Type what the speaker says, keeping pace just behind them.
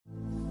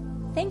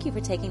Thank you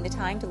for taking the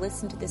time to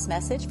listen to this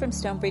message from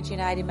Stonebridge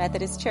United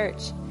Methodist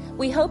Church.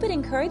 We hope it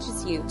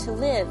encourages you to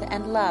live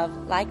and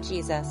love like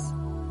Jesus.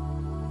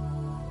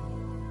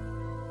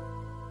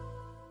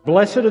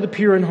 Blessed are the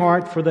pure in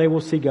heart, for they will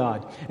see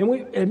God. And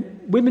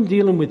we've been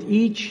dealing with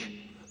each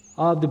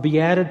of the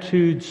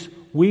Beatitudes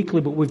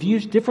weekly, but we've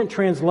used different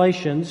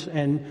translations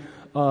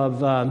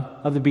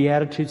of the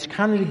Beatitudes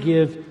kind of to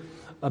give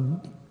a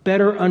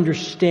better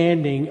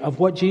understanding of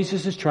what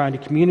Jesus is trying to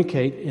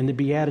communicate in the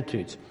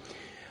Beatitudes.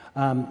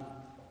 Because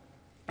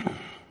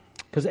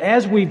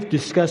as we've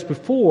discussed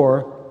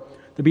before,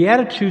 the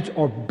Beatitudes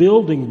are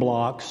building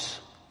blocks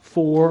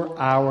for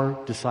our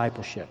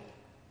discipleship.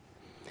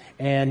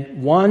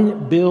 And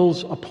one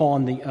builds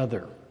upon the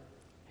other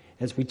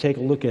as we take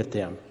a look at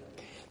them.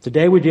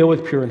 Today we deal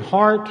with pure in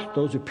heart.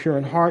 Those who are pure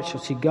in heart shall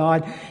see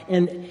God.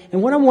 And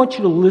what I want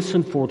you to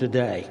listen for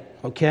today,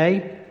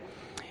 okay,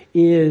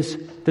 is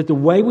that the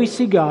way we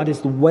see God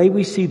is the way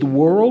we see the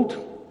world,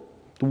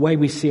 the way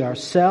we see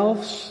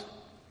ourselves,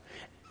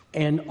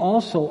 and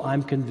also,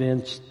 I'm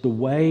convinced, the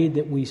way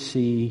that we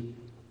see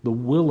the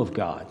will of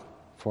God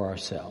for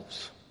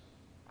ourselves.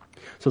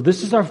 So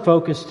this is our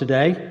focus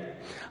today.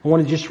 I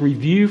want to just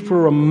review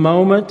for a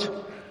moment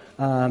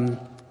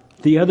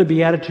the other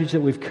Beatitudes that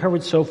we've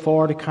covered so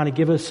far to kind of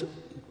give us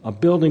a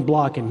building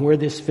block and where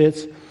this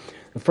fits.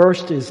 The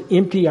first is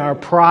empty our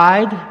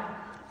pride.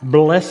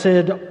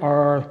 Blessed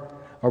are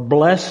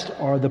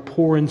the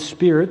poor in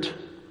spirit.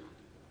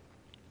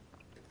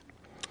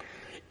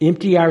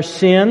 Empty our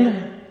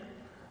sin.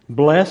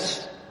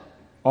 Blessed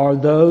are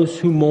those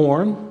who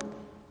mourn.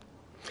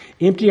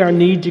 Empty our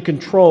need to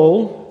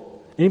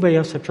control. Anybody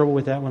else have trouble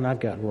with that one? I've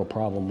got a real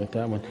problem with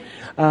that one.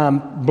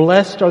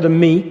 Blessed are the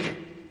meek.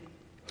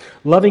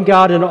 Loving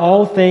God in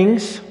all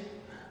things.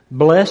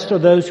 Blessed are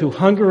those who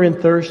hunger and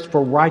thirst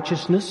for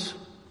righteousness.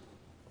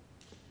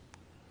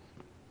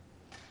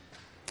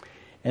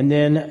 And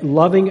then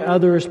loving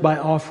others by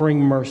offering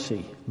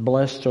mercy.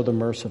 Blessed are the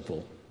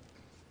merciful.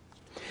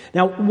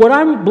 Now, what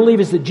I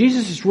believe is that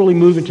Jesus is really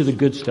moving to the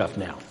good stuff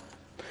now.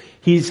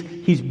 He's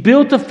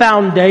built a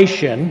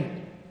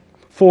foundation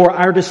for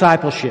our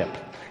discipleship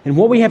and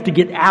what we have to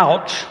get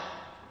out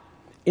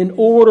in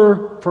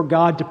order for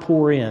God to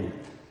pour in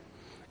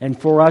and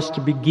for us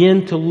to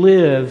begin to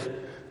live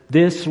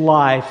this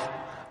life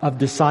of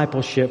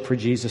discipleship for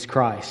Jesus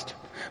Christ.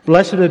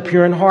 Blessed are the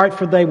pure in heart,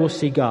 for they will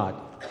see God.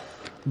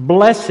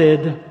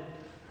 Blessed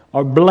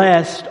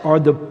are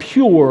the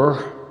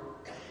pure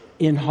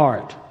in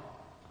heart.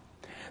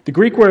 The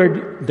Greek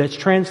word that's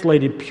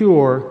translated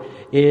pure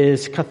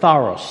is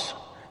katharos.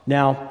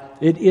 Now,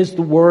 it is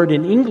the word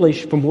in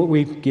English from what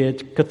we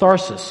get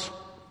catharsis.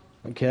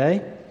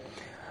 Okay?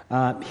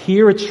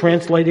 Here it's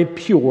translated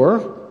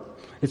pure.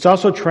 It's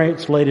also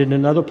translated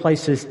in other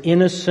places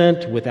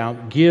innocent,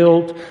 without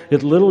guilt.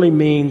 It literally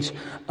means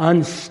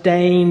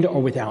unstained or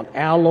without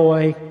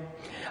alloy.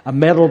 A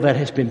metal that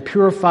has been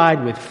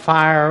purified with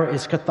fire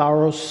is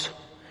katharos.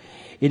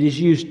 It is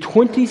used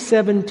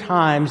 27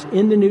 times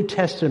in the New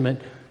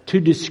Testament to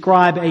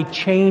describe a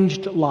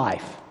changed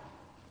life.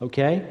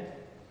 Okay?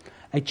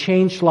 A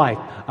changed life.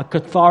 A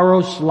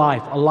katharos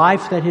life. A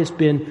life that has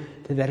been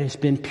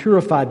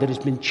purified, that has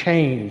been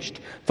changed.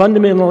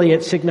 Fundamentally,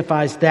 it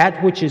signifies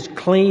that which is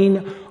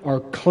clean or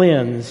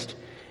cleansed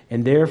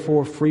and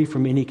therefore free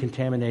from any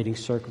contaminating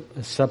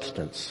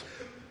substance.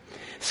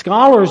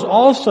 Scholars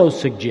also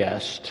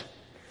suggest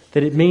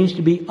that it means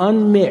to be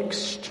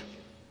unmixed,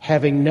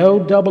 having no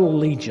double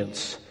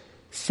allegiance,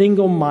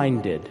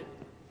 single-minded,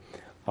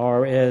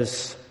 or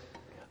as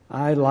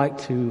I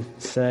like to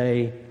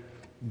say,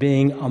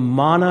 being a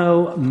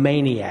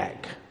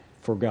monomaniac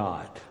for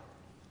God.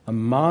 A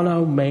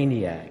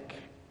monomaniac.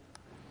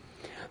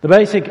 The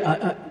basic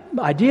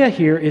idea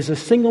here is a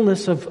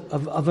singleness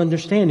of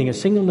understanding, a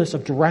singleness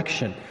of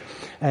direction,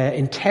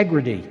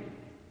 integrity,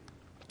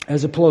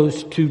 as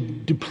opposed to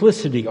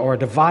duplicity or a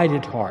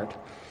divided heart.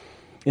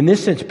 In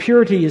this sense,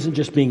 purity isn't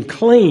just being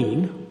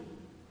clean.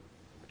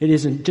 It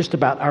isn't just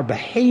about our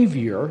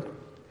behavior.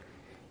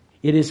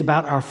 It is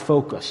about our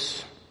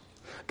focus.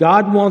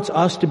 God wants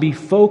us to be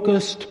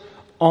focused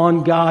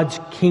on God's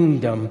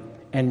kingdom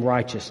and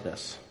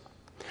righteousness.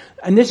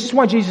 And this is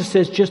why Jesus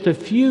says just a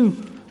few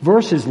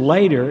verses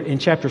later in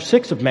chapter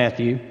 6 of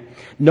Matthew,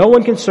 no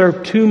one can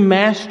serve two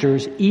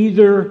masters.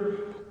 Either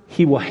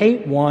he will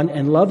hate one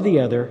and love the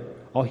other,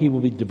 or he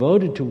will be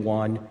devoted to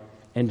one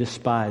and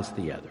despise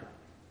the other.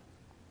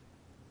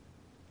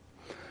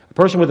 A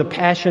person with a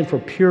passion for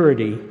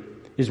purity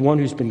is one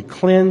who's been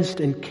cleansed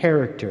in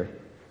character,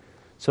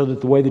 so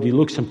that the way that he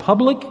looks in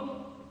public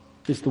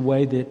is the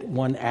way that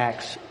one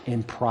acts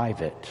in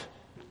private.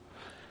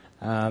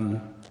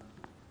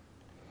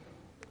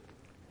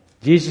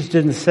 Jesus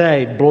didn't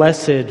say,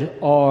 blessed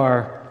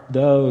are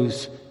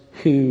those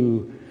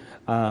who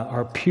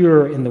are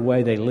pure in the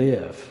way they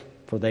live,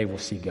 for they will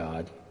see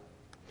God.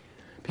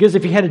 Because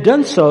if he had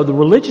done so, the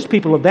religious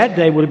people of that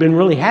day would have been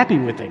really happy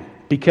with him,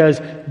 because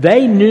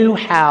they knew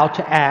how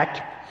to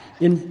act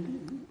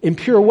in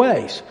pure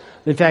ways.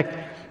 In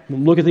fact,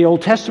 Look at the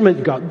Old Testament.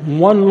 You've got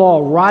one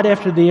law right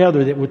after the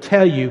other that will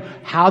tell you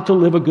how to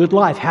live a good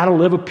life, how to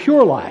live a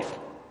pure life.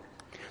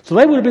 So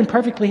they would have been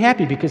perfectly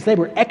happy because they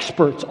were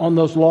experts on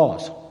those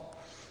laws.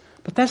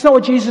 But that's not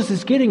what Jesus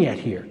is getting at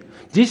here.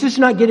 Jesus is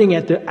not getting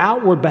at the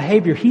outward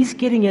behavior. He's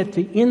getting at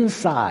the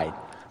inside,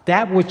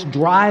 that which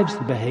drives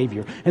the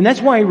behavior. And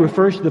that's why he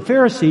refers to the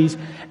Pharisees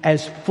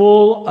as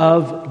full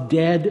of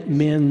dead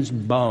men's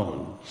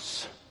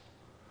bones.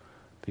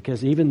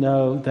 Because even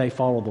though they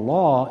followed the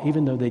law,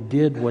 even though they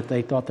did what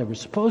they thought they were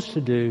supposed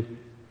to do,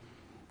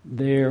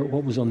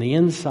 what was on the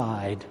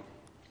inside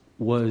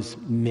was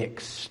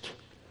mixed.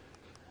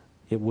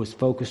 It was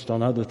focused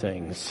on other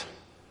things.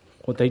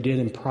 What they did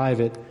in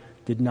private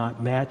did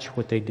not match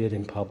what they did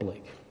in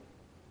public.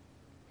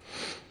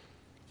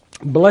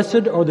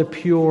 Blessed are the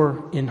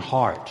pure in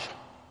heart.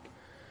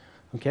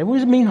 Okay, what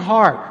does it mean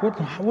heart?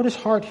 What does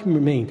heart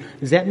mean?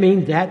 Does that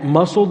mean that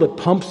muscle that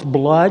pumps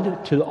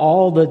blood to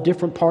all the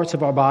different parts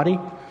of our body?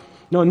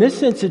 No, in this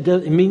sense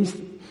it means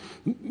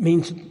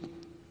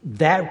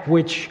that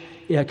which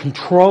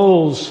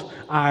controls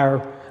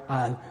our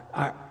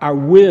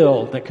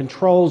will, that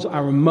controls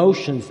our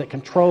emotions, that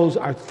controls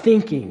our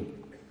thinking.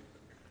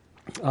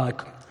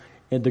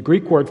 And the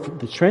Greek word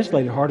that's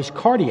translated heart is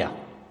cardia,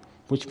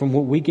 which from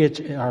what we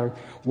get our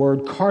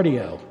word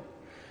cardio.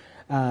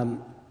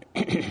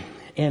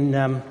 And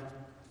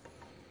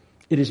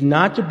it is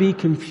not to be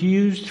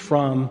confused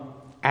from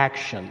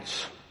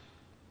actions.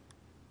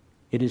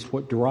 It is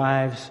what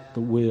drives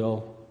the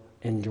will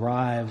and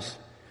drives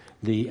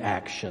the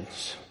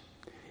actions.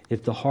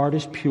 If the heart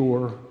is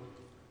pure,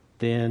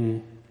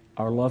 then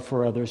our love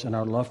for others and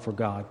our love for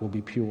God will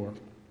be pure.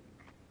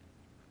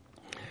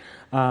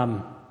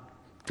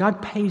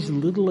 God pays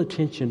little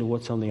attention to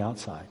what's on the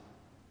outside.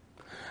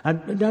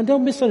 Now,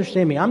 don't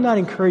misunderstand me. I'm not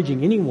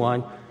encouraging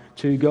anyone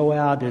to go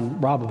out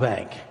and rob a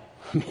bank.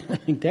 I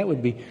think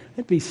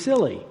that'd be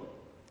silly.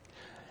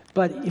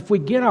 But if we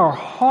get our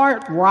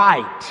heart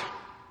right,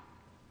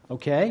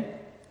 okay,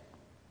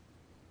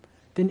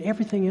 then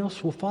everything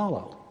else will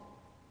follow.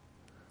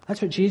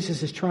 That's what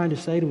Jesus is trying to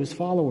say to his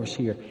followers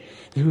here,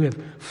 who have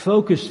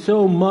focused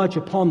so much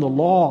upon the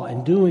law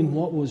and doing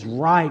what was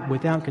right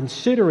without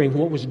considering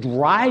what was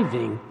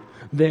driving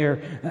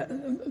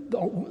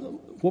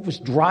what was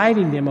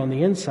driving them on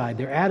the inside,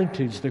 their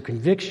attitudes, their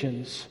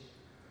convictions.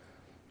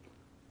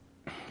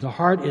 The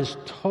heart is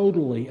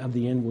totally of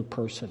the inward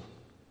person,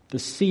 the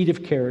seat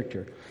of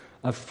character,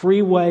 a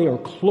freeway or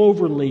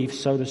clover leaf,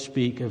 so to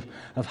speak, of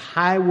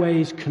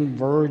highways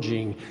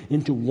converging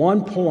into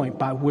one point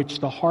by which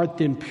the heart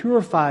then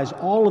purifies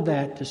all of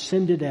that to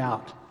send it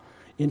out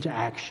into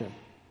action.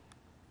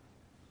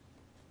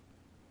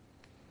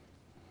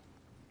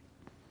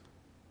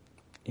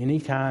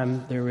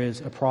 Anytime there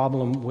is a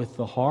problem with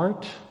the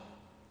heart,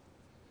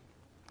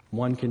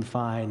 one can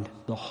find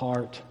the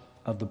heart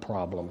of the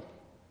problem.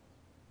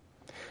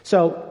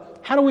 So,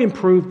 how do we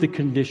improve the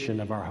condition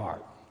of our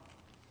heart?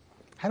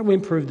 How do we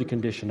improve the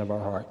condition of our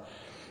heart?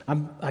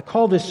 I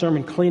call this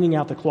sermon Cleaning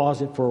Out the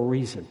Closet for a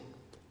reason,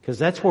 because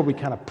that's where we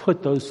kind of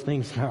put those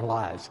things in our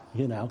lives,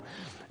 you know.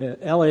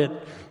 Elliot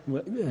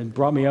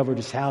brought me over to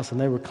his house,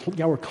 and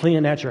y'all were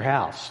cleaning out your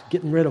house,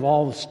 getting rid of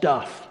all the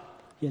stuff,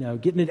 you know,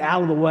 getting it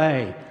out of the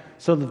way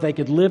so that they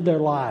could live their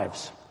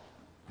lives.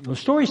 The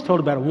story is told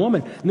about a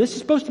woman, and this is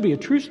supposed to be a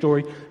true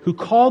story, who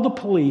called the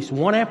police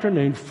one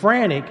afternoon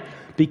frantic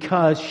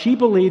because she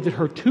believed that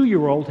her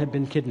 2-year-old had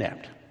been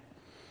kidnapped.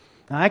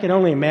 Now, I can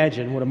only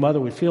imagine what a mother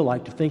would feel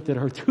like to think that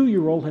her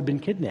 2-year-old had been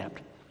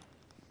kidnapped.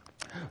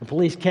 The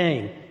police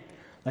came.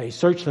 They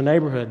searched the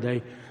neighborhood.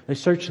 They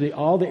searched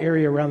all the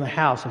area around the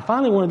house. And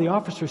finally, one of the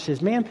officers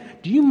says, "Ma'am,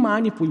 do you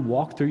mind if we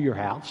walk through your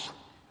house?"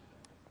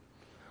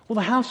 Well,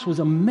 the house was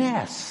a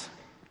mess.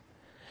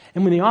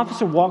 And when the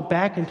officer walked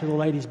back into the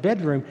lady's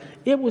bedroom,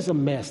 it was a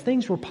mess.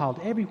 Things were piled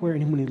everywhere.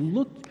 And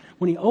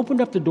when he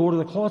opened up the door to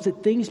the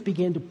closet, things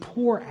began to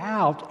pour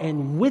out,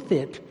 and with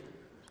it,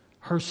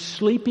 her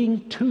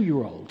sleeping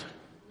 2-year-old,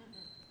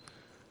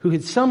 who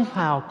had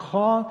somehow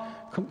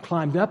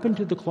climbed up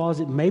into the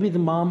closet. Maybe the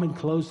mom had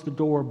closed the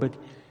door, but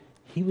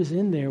he was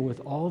in there with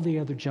all the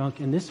other junk.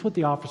 And this is what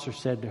the officer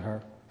said to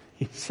her.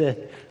 He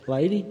said,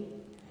 "Lady,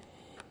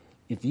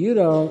 if you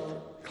don't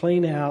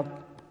clean out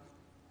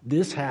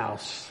this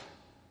house,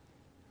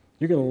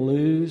 you're going to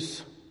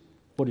lose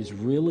what is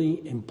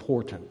really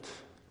important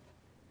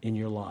in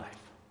your life."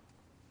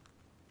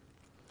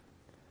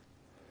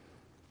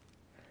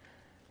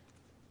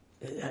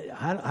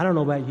 I don't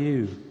know about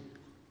you,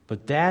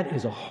 but that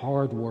is a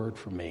hard word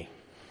for me.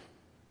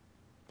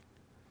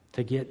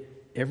 To get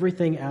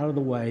everything out of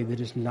the way that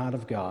is not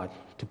of God,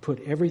 to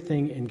put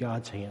everything in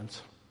God's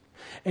hands,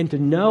 and to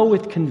know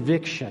with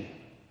conviction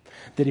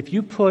that if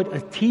you put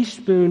a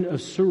teaspoon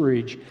of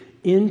sewage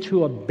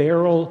into a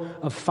barrel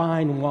of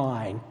fine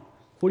wine,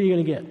 what are you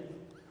going to get?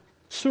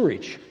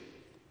 Sewage.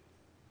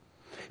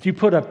 If you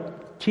put a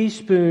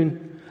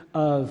teaspoon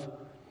of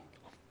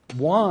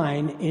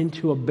wine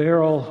into a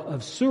barrel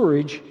of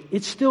sewage,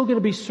 it's still going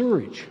to be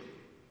sewage.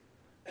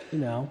 You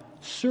know,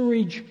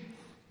 sewage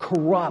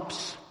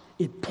corrupts.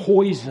 it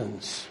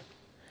poisons.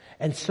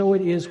 And so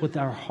it is with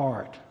our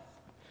heart.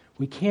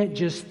 We can't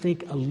just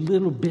think a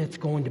little bit's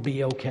going to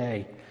be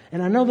okay.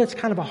 And I know that's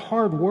kind of a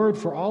hard word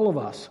for all of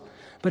us,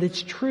 but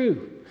it's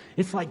true.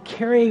 It's like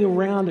carrying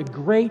around a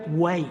great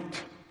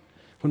weight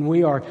when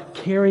we are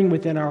carrying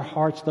within our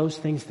hearts those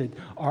things that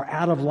are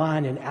out of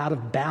line and out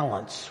of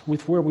balance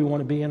with where we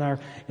want to be in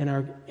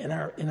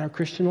our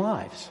Christian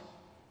lives.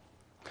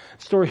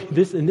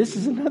 This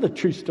is another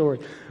true story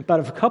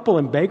about a couple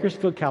in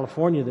Bakersfield,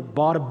 California, that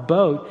bought a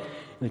boat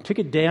and they took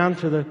it down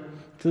to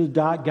the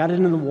dock, got it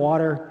in the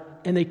water,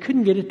 and they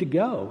couldn't get it to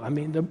go. I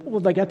mean,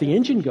 they got the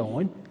engine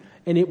going,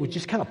 and it would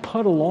just kind of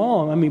putt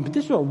along. I mean, but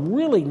this was a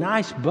really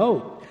nice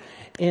boat,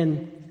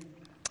 and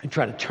they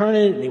tried to turn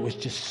it, and it was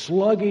just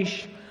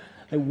sluggish.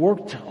 They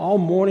worked all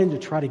morning to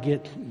try to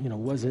get,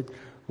 was it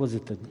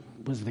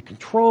the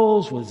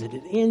controls? Was it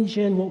an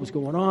engine? What was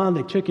going on?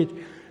 They took it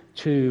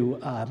to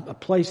a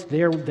place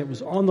there that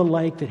was on the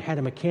lake that had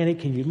a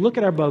mechanic. Can you look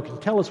at our boat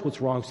and tell us what's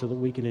wrong so that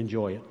we can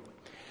enjoy it?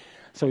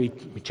 So we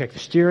checked the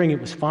steering. It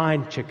was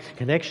fine. Checked the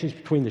connections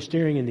between the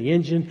steering and the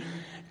engine.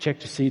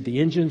 Checked to see if the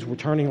engines were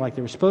turning like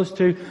they were supposed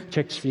to.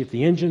 Checked to see if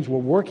the engines were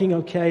working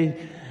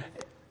okay.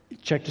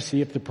 Checked to see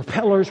if the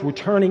propellers were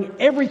turning.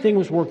 Everything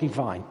was working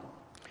fine.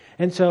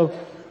 And so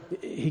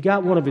he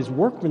got one of his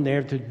workmen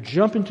there to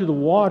jump into the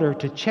water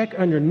to check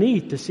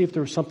underneath to see if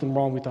there was something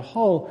wrong with the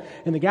hull.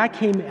 And the guy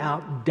came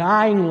out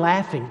dying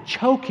laughing,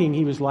 choking.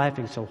 He was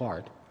laughing so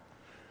hard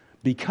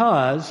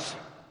because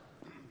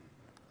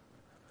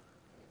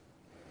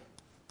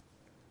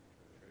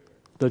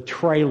the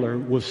trailer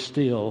was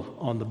still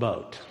on the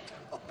boat.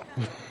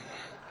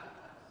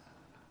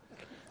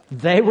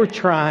 They were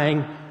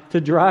trying to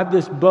drive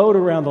this boat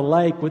around the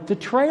lake with the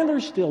trailer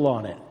still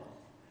on it.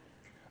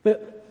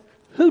 But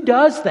who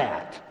does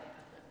that?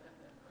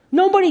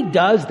 Nobody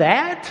does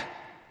that.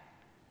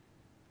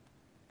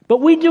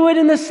 But we do it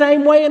in the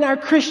same way in our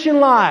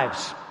Christian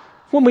lives.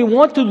 When we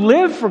want to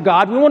live for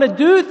God, we want to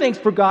do things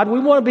for God, we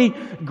want to be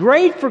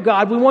great for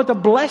God, we want the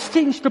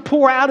blessings to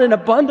pour out in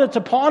abundance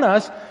upon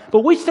us,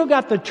 but we still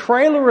got the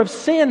trailer of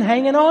sin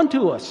hanging on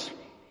to us.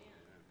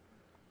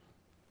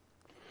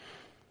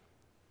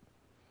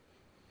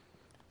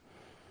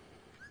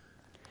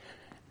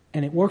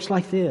 And it works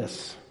like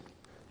this.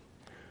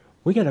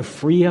 We got to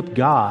free up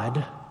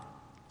God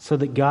so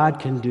that God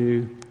can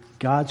do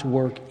God's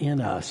work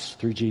in us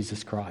through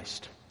Jesus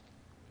Christ.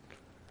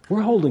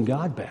 We're holding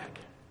God back.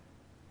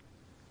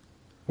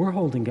 We're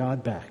holding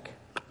God back.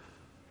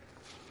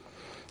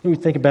 And we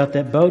think about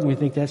that boat and we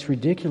think that's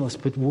ridiculous,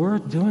 but we're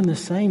doing the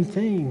same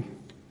thing.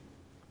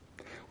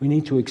 We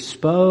need to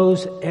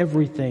expose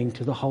everything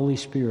to the Holy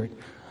Spirit.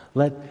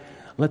 Let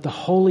the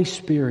Holy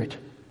Spirit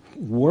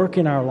work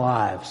in our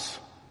lives.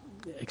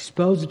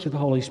 Expose it to the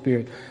Holy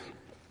Spirit.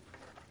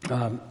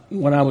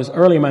 When I was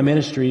early in my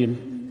ministry,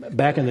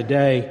 back in the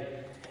day,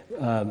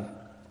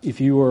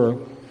 if you were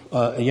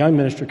a young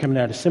minister coming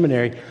out of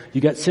seminary, you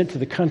got sent to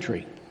the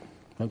country.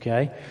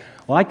 Okay?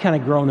 Well, I'd kind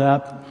of grown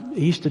up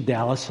east of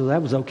Dallas, so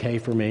that was okay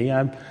for me.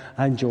 I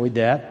enjoyed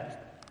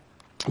that.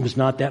 It was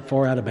not that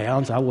far out of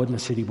bounds. I wasn't a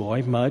city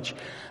boy much.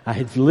 I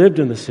had lived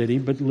in the city,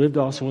 but lived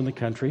also in the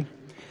country.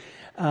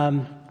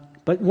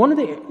 But one of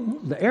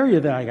the area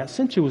that I got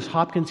sent to was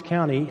Hopkins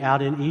County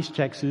out in East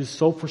Texas,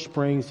 Sulphur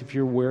Springs, if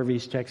you're aware of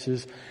East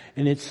Texas.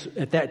 And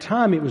at that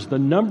time, it was the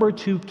number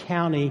 2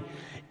 county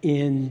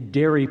in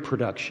dairy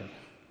production.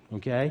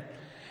 Okay?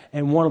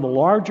 And one of the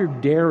larger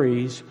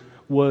dairies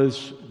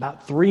was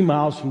about 3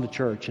 miles from the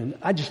church. And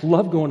I just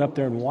loved going up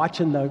there and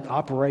watching the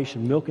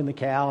operation, milking the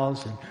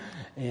cows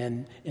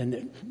and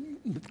the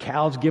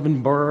cows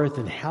giving birth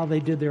and how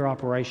they did their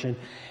operation.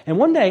 And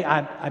one day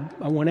I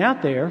went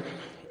out there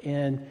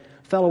and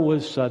fellow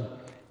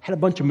had a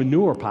bunch of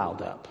manure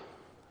piled up.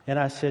 And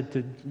I said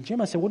to Jim,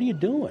 what are you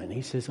doing?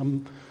 He says,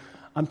 I'm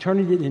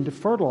turning it into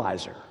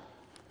fertilizer.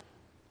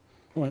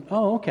 I went,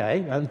 oh, okay.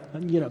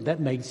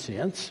 That made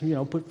sense.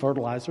 Put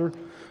fertilizer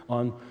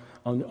on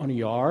a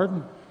yard,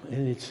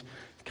 and it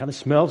kind of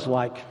smells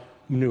like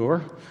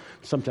manure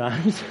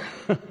sometimes.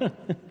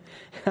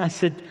 I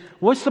said,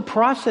 what's the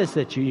process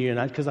that you use?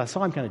 Because I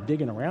saw him kind of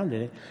digging around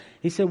in it.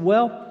 He said,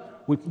 well,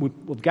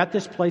 we've got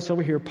this place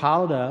over here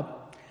piled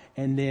up,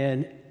 and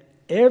then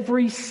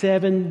every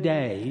 7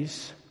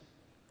 days,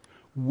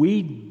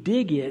 we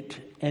dig it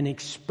and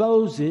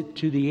expose it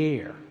to the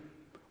air.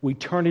 We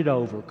turn it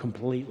over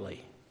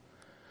completely.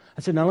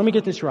 I said, now let me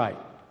get this right.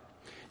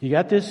 You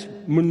got this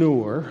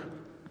manure,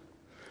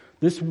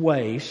 this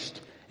waste,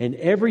 and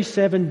every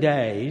 7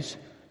 days,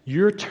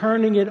 you're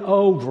turning it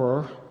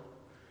over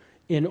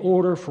in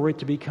order for it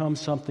to become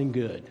something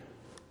good.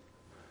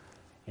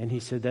 And he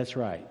said, that's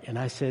right. And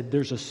I said,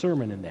 there's a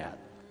sermon in that.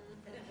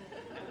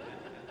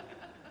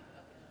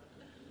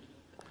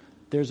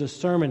 There's a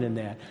sermon in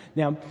that.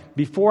 Now,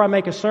 before I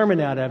make a sermon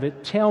out of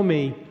it, tell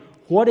me,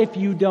 what if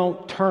you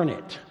don't turn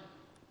it?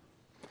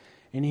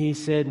 And he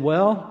said,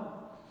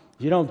 well,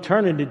 you don't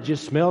turn it, it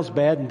just smells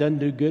bad and doesn't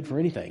do good for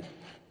anything.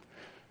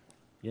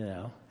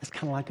 That's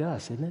kind of like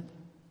us, isn't it?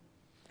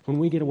 When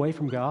we get away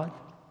from God.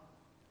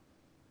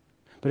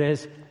 But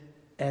as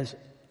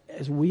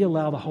as we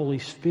allow the Holy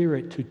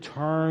Spirit to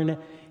turn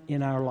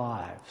in our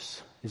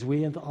lives, as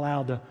we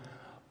allow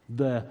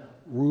the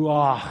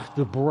Ruach,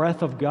 the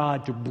breath of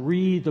God, to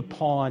breathe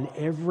upon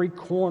every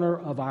corner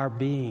of our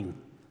being,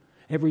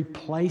 every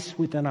place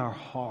within our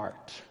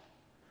heart,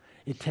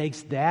 it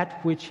takes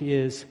that which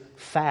is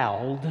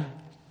fouled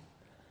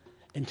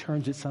and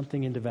turns it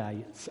something into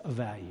value.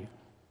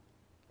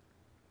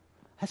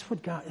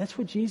 That's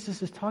what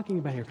Jesus is talking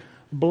about here.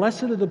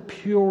 Blessed are the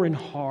pure in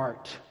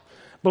heart.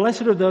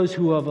 Blessed are those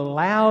who have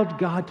allowed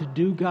God to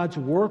do God's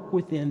work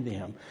within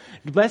them.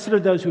 Blessed are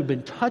those who have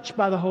been touched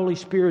by the Holy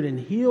Spirit and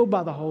healed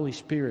by the Holy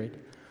Spirit,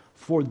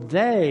 for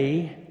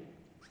they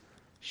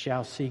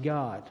shall see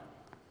God.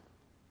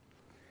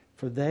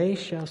 For they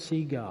shall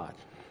see God.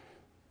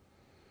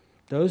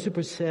 Those who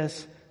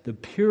possess the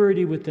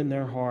purity within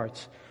their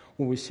hearts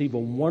will receive a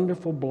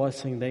wonderful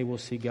blessing. They will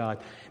see God.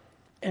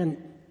 And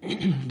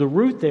the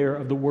root there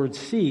of the word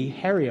see,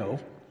 hario,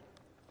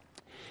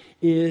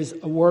 is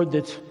a word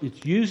it's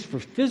used for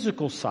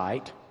physical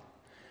sight,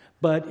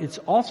 but it's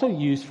also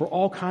used for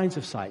all kinds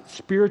of sight,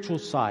 spiritual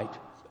sight,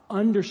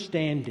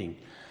 understanding.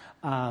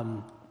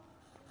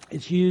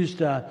 It's used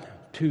to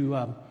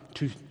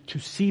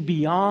see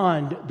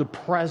beyond the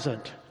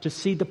present, to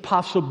see the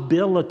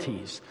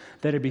possibilities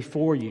that are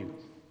before you.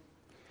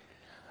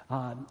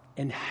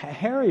 And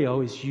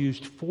hario is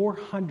used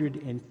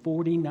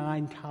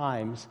 449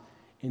 times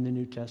in the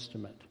New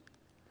Testament.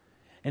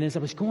 And as I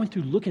was going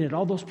through looking at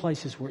all those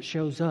places where it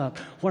shows up,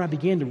 what I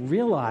began to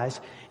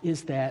realize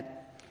is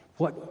that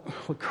what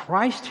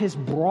Christ has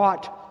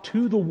brought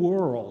to the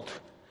world,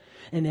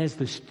 and as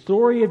the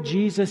story of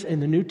Jesus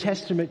and the New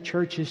Testament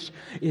churches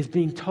is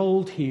being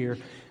told here,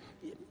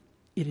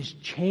 it is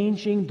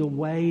changing the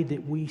way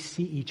that we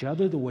see each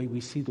other, the way we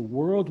see the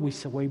world,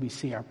 the way we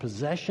see our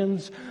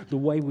possessions, the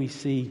way we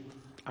see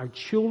our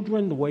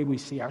children, the way we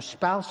see our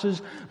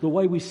spouses, the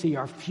way we see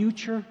our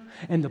future,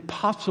 and the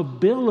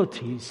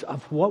possibilities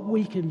of what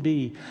we can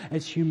be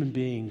as human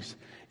beings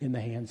in the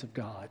hands of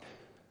God.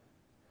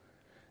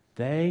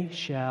 They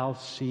shall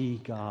see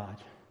God.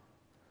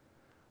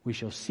 We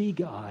shall see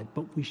God,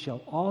 but we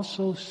shall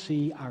also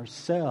see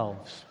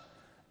ourselves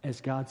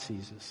as God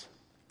sees us,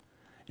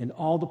 in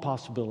all the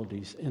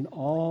possibilities, in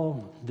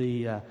all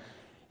the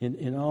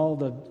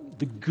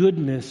the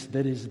goodness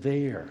that is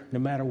there, no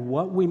matter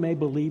what we may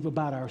believe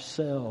about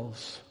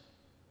ourselves.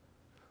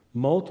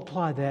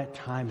 Multiply that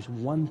times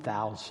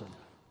 1,000,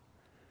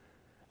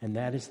 and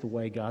that is the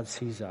way God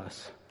sees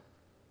us.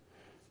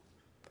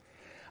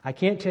 I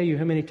can't tell you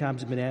how many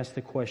times I've been asked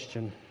the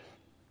question,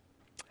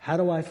 how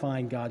do I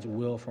find God's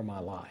will for my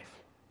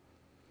life?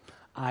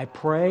 I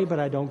pray,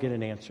 but I don't get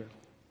an answer.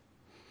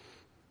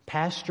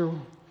 Pastor,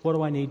 what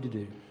do I need to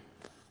do?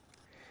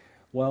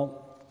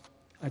 Well,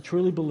 I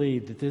truly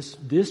believe that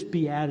this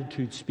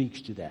beatitude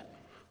speaks to that.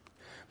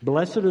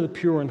 Blessed are the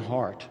pure in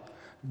heart.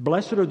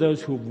 Blessed are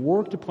those who have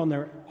worked upon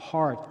their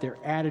heart, their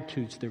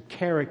attitudes, their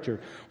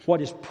character,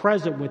 what is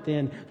present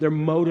within their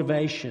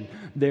motivation,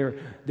 their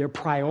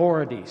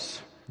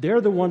priorities.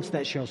 They're the ones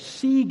that shall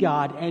see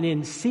God, and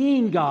in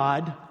seeing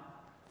God,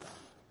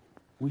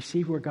 we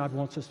see where God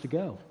wants us to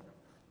go.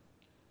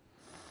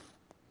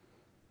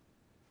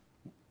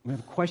 We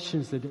have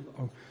questions that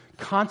are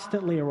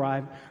constantly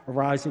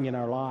arising in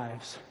our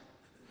lives.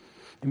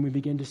 And we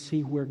begin to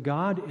see where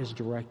God is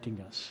directing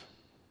us.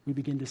 We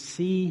begin to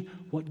see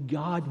what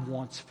God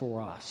wants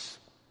for us.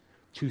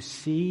 To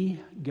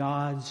see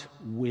God's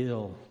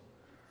will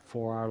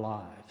for our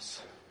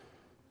lives.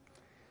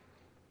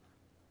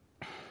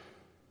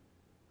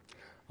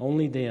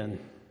 Only then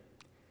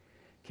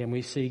can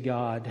we see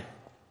God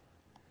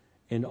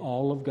in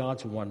all of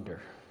God's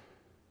wonder.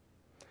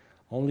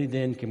 Only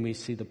then can we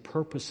see the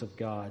purpose of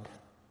God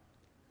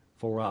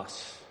for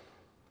us.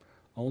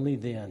 Only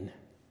then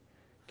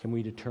can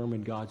we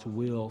determine God's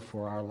will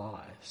for our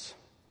lives.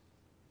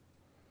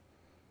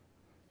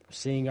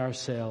 Seeing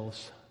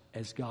ourselves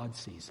as God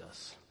sees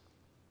us.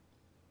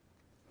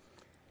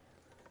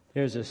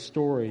 There's a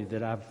story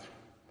that I've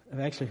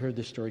actually heard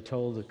this story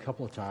told a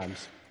couple of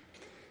times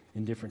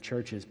in different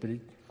churches, but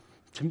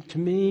to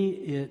me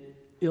it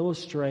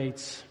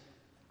illustrates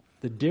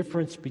the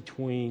difference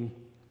between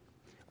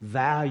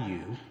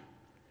value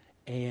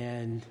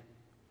and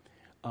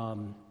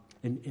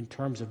in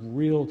terms of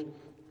real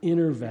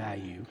inner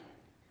value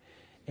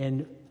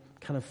and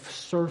kind of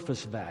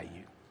surface value.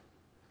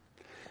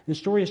 The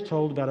story is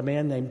told about a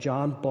man named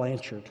John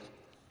Blanchard.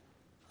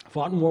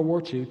 Fought in World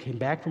War II, came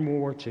back from World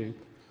War II,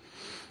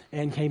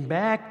 and came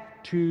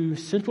back to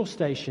Central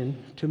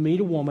Station to meet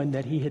a woman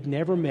that he had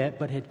never met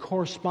but had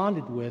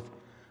corresponded with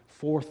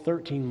for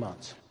 13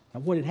 months.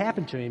 Now, what had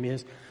happened to him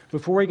is,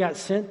 before he got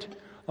sent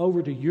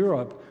over to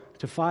Europe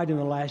to fight in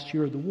the last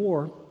year of the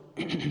war,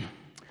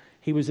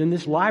 he was in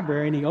this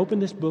library and he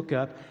opened this book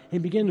up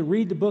and began to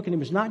read the book, and it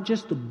was not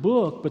just the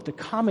book but the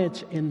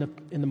comments in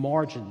the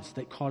margins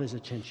that caught his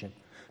attention.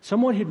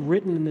 Someone had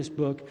written in this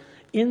book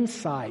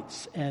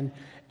insights and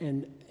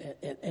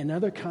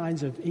other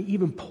kinds of,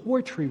 even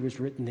poetry was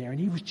written there, and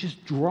he was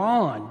just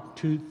drawn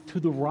to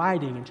the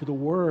writing and to the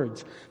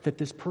words that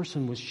this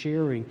person was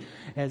sharing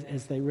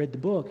as they read the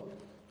book.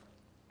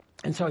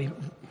 And so he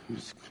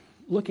was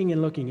looking,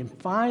 and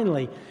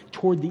finally,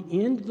 toward the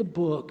end of the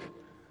book,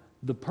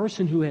 the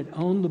person who had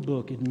owned the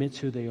book admits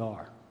who they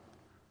are.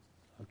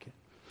 Okay.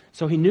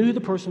 So he knew who the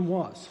person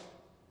was.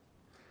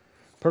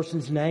 The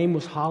person's name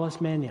was Hollis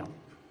Maynell.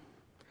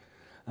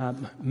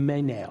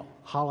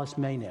 Hollis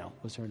Maynell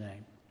was her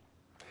name.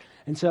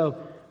 And so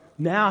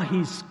now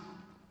he's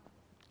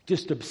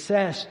just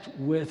obsessed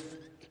with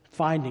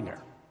finding her.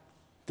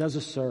 Does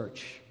a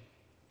search,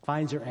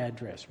 finds her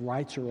address,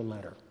 writes her a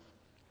letter.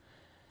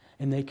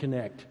 And they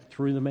connect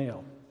through the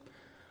mail.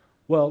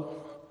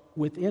 Well,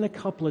 within a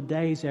couple of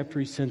days after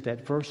he sent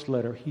that first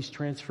letter, he's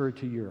transferred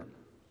to Europe.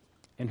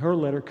 And her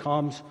letter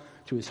comes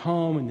to his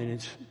home, and then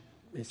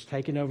it's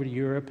taken over to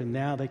Europe, and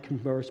now they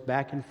converse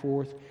back and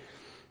forth.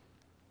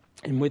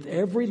 And with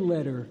every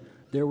letter,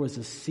 there was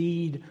a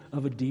seed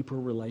of a deeper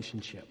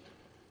relationship.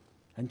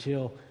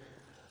 Until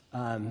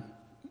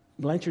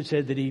Blanchard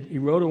said that he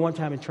wrote her one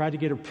time and tried to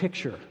get her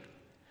picture.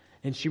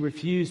 And she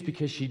refused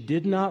because she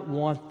did not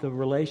want the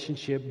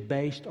relationship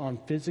based on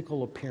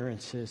physical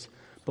appearances,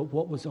 but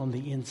what was on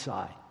the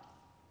inside.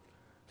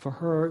 For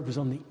her, it was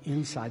on the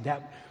inside.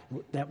 That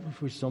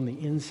was on the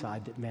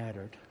inside that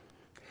mattered.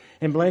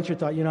 And Blanchard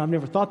thought, I've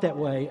never thought that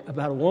way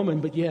about a woman,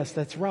 but yes,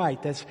 that's right.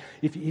 That's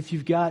if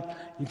you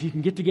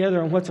can get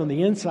together on what's on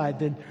the inside,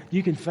 then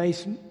you can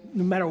face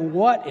no matter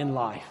what in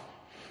life.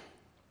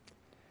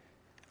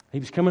 He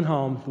was coming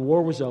home, the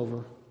war was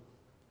over,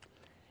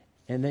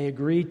 and they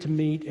agreed to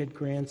meet at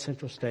Grand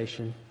Central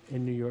Station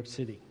in New York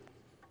City.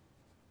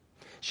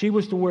 She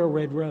was to wear a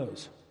red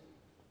rose.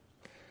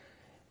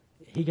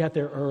 He got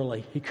there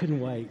early. He couldn't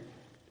wait.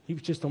 He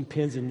was just on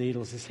pins and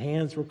needles. His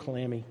hands were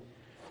clammy.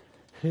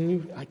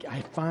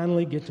 I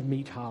finally get to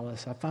meet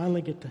Hollis. I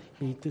finally get to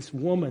meet this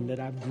woman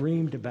that I've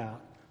dreamed about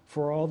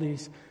for all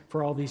these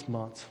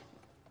months.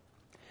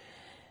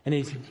 And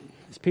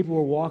as people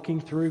were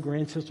walking through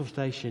Grand Central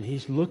Station,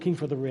 he's looking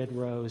for the red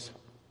rose.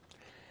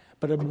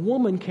 But a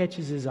woman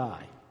catches his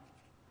eye.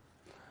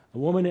 A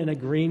woman in a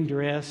green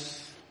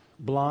dress,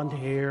 blonde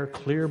hair,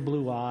 clear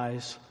blue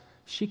eyes.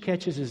 She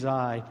catches his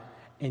eye,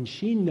 and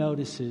she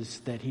notices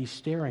that he's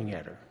staring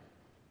at her.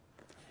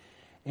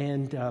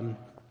 And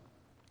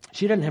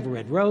she doesn't have a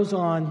red rose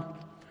on,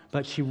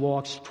 but she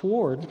walks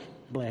toward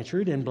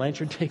Blanchard, and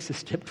Blanchard takes a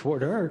step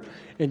toward her,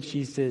 and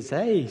she says,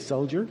 "Hey,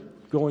 soldier,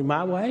 going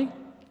my way?"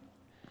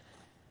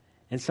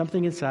 And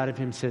something inside of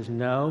him says,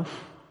 "No,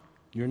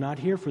 you're not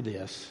here for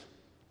this.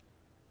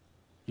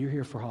 You're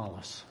here for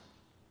Hollis.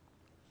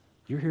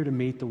 You're here to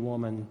meet the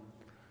woman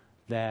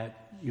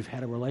that you've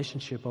had a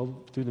relationship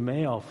through the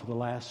mail for the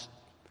last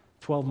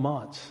 12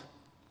 months.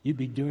 You'd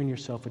be doing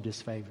yourself a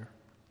disfavor."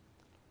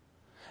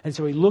 And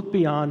so he looked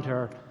beyond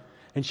her,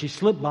 and she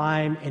slipped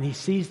by him, and he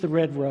sees the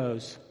red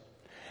rose.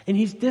 And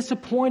he's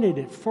disappointed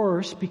at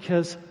first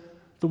because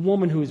the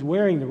woman who is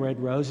wearing the red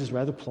rose is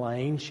rather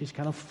plain. She's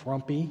kind of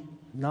frumpy,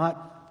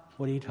 not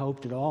what he'd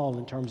hoped at all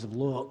in terms of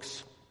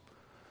looks.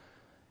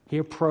 He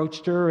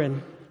approached her,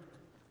 and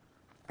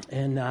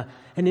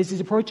as he's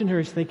approaching her,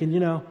 he's thinking,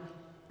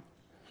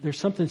 there's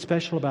something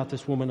special about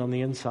this woman on the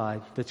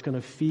inside that's going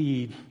to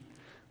feed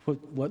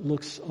what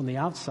looks on the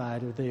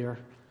outside or there.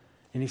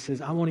 And he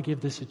says, "I want to give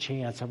this a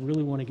chance. I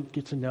really want to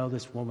get to know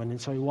this woman." And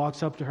so he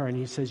walks up to her and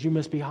he says, "You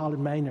must be Hollis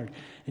Maynard."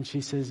 And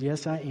she says,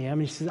 "Yes, I am."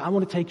 And he says, "I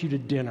want to take you to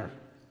dinner."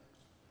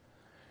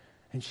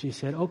 And she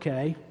said,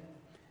 "Okay,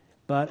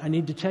 but I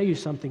need to tell you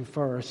something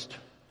first.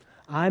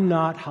 I'm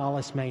not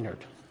Hollis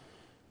Maynard."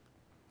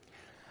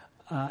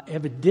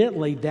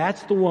 Evidently,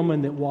 that's the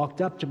woman that walked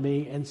up to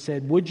me and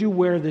said, "Would you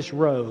wear this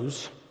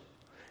rose?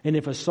 And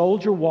if a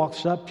soldier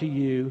walks up to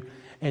you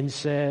and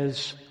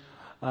says,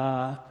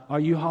 'Are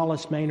you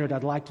Hollis Maynard?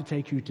 I'd like to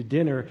take you to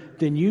dinner,'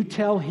 then you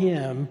tell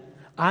him,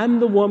 'I'm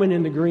the woman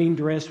in the green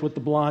dress with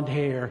the blonde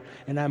hair,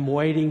 and I'm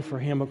waiting for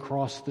him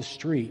across the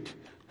street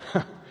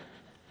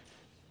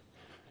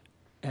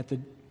at the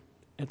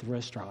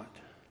restaurant.'"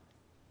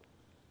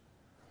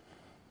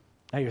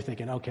 Now you're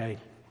thinking, okay,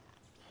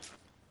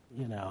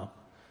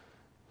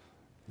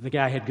 the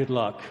guy had good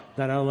luck.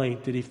 Not only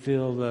did he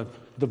feel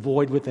the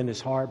void within his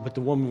heart, but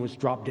the woman was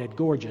drop dead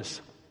gorgeous.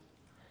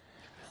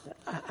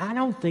 I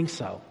don't think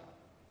so.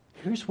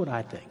 Here's what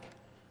I think.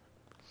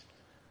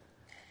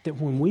 That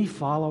when we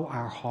follow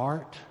our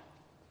heart,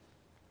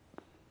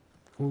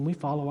 when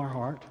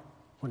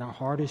our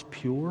heart is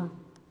pure,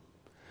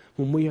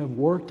 when we have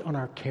worked on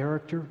our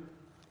character,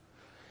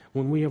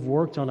 when we have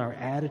worked on our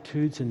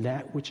attitudes and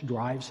that which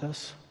drives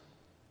us,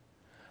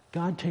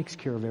 God takes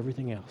care of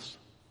everything else.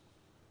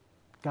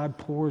 God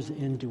pours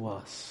into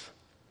us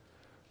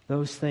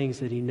those things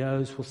that He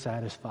knows will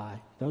satisfy,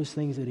 those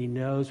things that He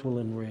knows will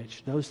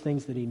enrich, those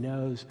things that He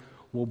knows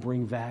will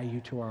bring value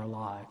to our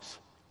lives.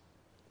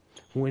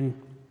 When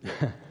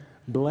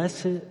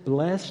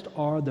blessed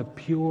are the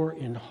pure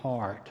in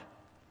heart,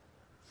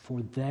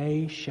 for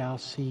they shall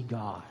see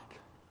God.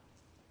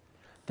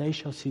 They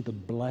shall see the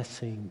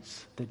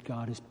blessings that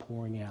God is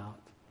pouring out.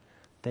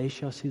 They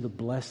shall see the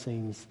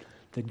blessings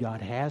that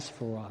God has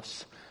for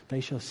us.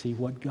 They shall see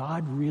what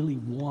God really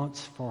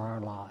wants for our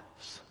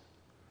lives.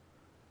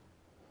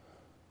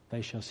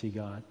 They shall see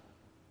God.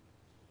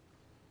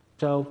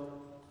 So,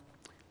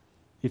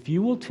 if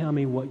you will tell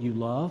me what you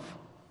love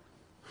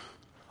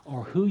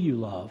or who you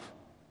love,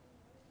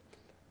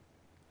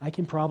 I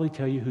can probably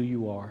tell you who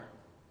you are,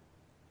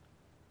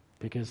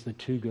 because the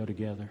two go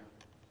together.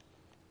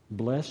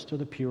 Blessed are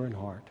the pure in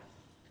heart,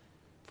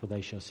 for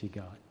they shall see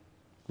God.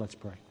 Let's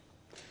pray.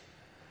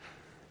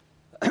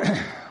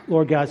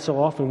 Lord God,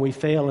 so often we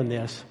fail in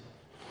this.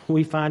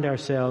 We find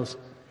ourselves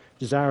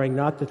desiring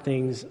not the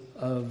things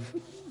of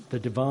the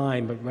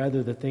divine, but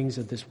rather the things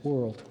of this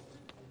world.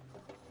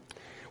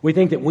 We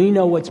think that we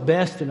know what's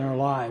best in our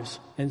lives,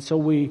 and so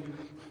we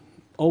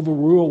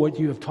overrule what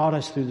you have taught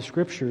us through the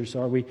Scriptures,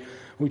 or we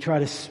try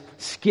to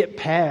skip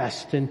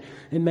past and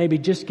maybe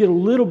just get a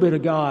little bit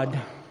of God.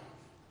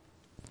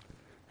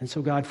 And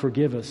so, God,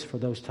 forgive us for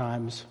those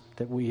times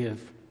that we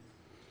have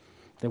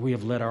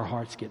let our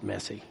hearts get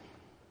messy.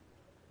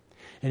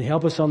 And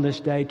help us on this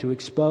day to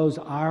expose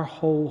our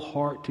whole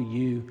heart to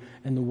you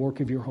and the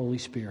work of your Holy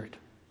Spirit.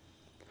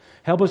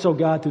 Help us, oh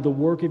God, through the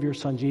work of your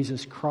Son,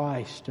 Jesus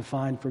Christ, to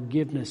find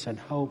forgiveness and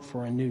hope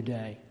for a new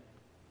day.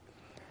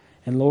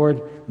 And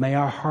Lord, may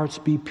our hearts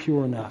be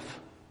pure enough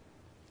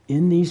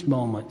in these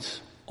moments,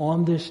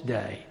 on this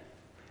day,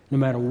 no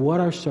matter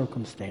what our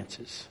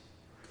circumstances,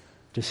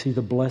 to see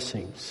the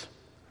blessings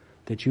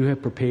that you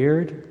have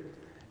prepared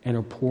and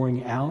are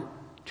pouring out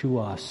to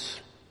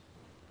us,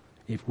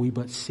 if we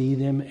but see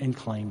them and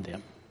claim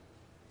them.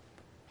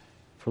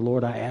 For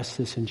Lord, I ask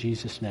this in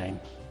Jesus' name.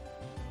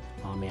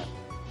 Amen.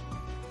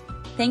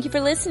 Thank you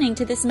for listening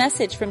to this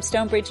message from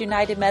Stonebridge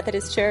United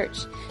Methodist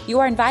Church. You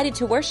are invited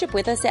to worship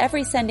with us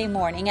every Sunday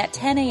morning at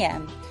 10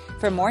 a.m.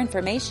 For more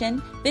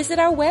information, visit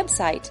our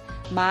website,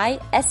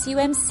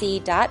 mysumc.org.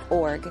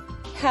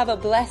 Have a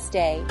blessed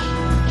day.